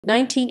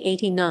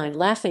1989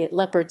 Lafayette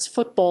Leopards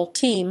football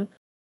team.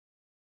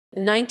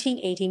 The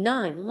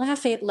 1989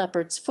 Lafayette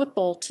Leopards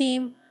football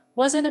team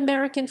was an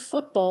American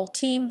football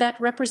team that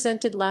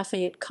represented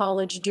Lafayette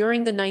College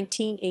during the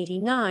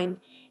 1989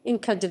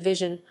 NCAA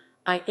Division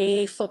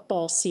I-AA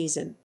football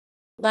season.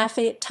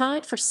 Lafayette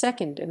tied for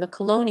second in the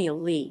Colonial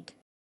League.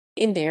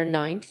 In their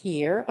ninth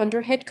year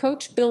under head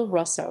coach Bill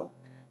Russo,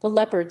 the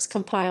Leopards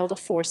compiled a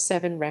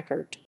 4-7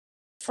 record.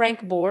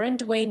 Baur and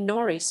Dwayne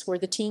Norris were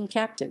the team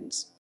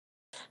captains.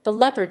 The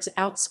Leopards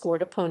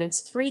outscored opponents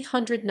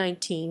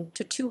 319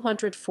 to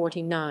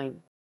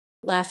 249.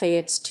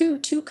 Lafayette's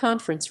 2-2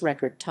 conference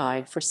record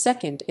tied for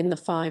second in the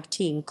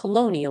 5-team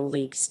Colonial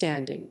League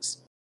standings.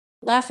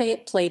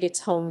 Lafayette played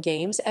its home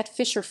games at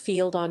Fisher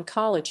Field on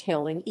College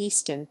Hill in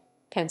Easton,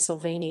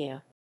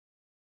 Pennsylvania.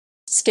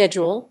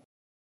 Schedule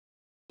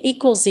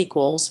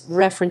 ==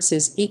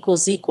 References ==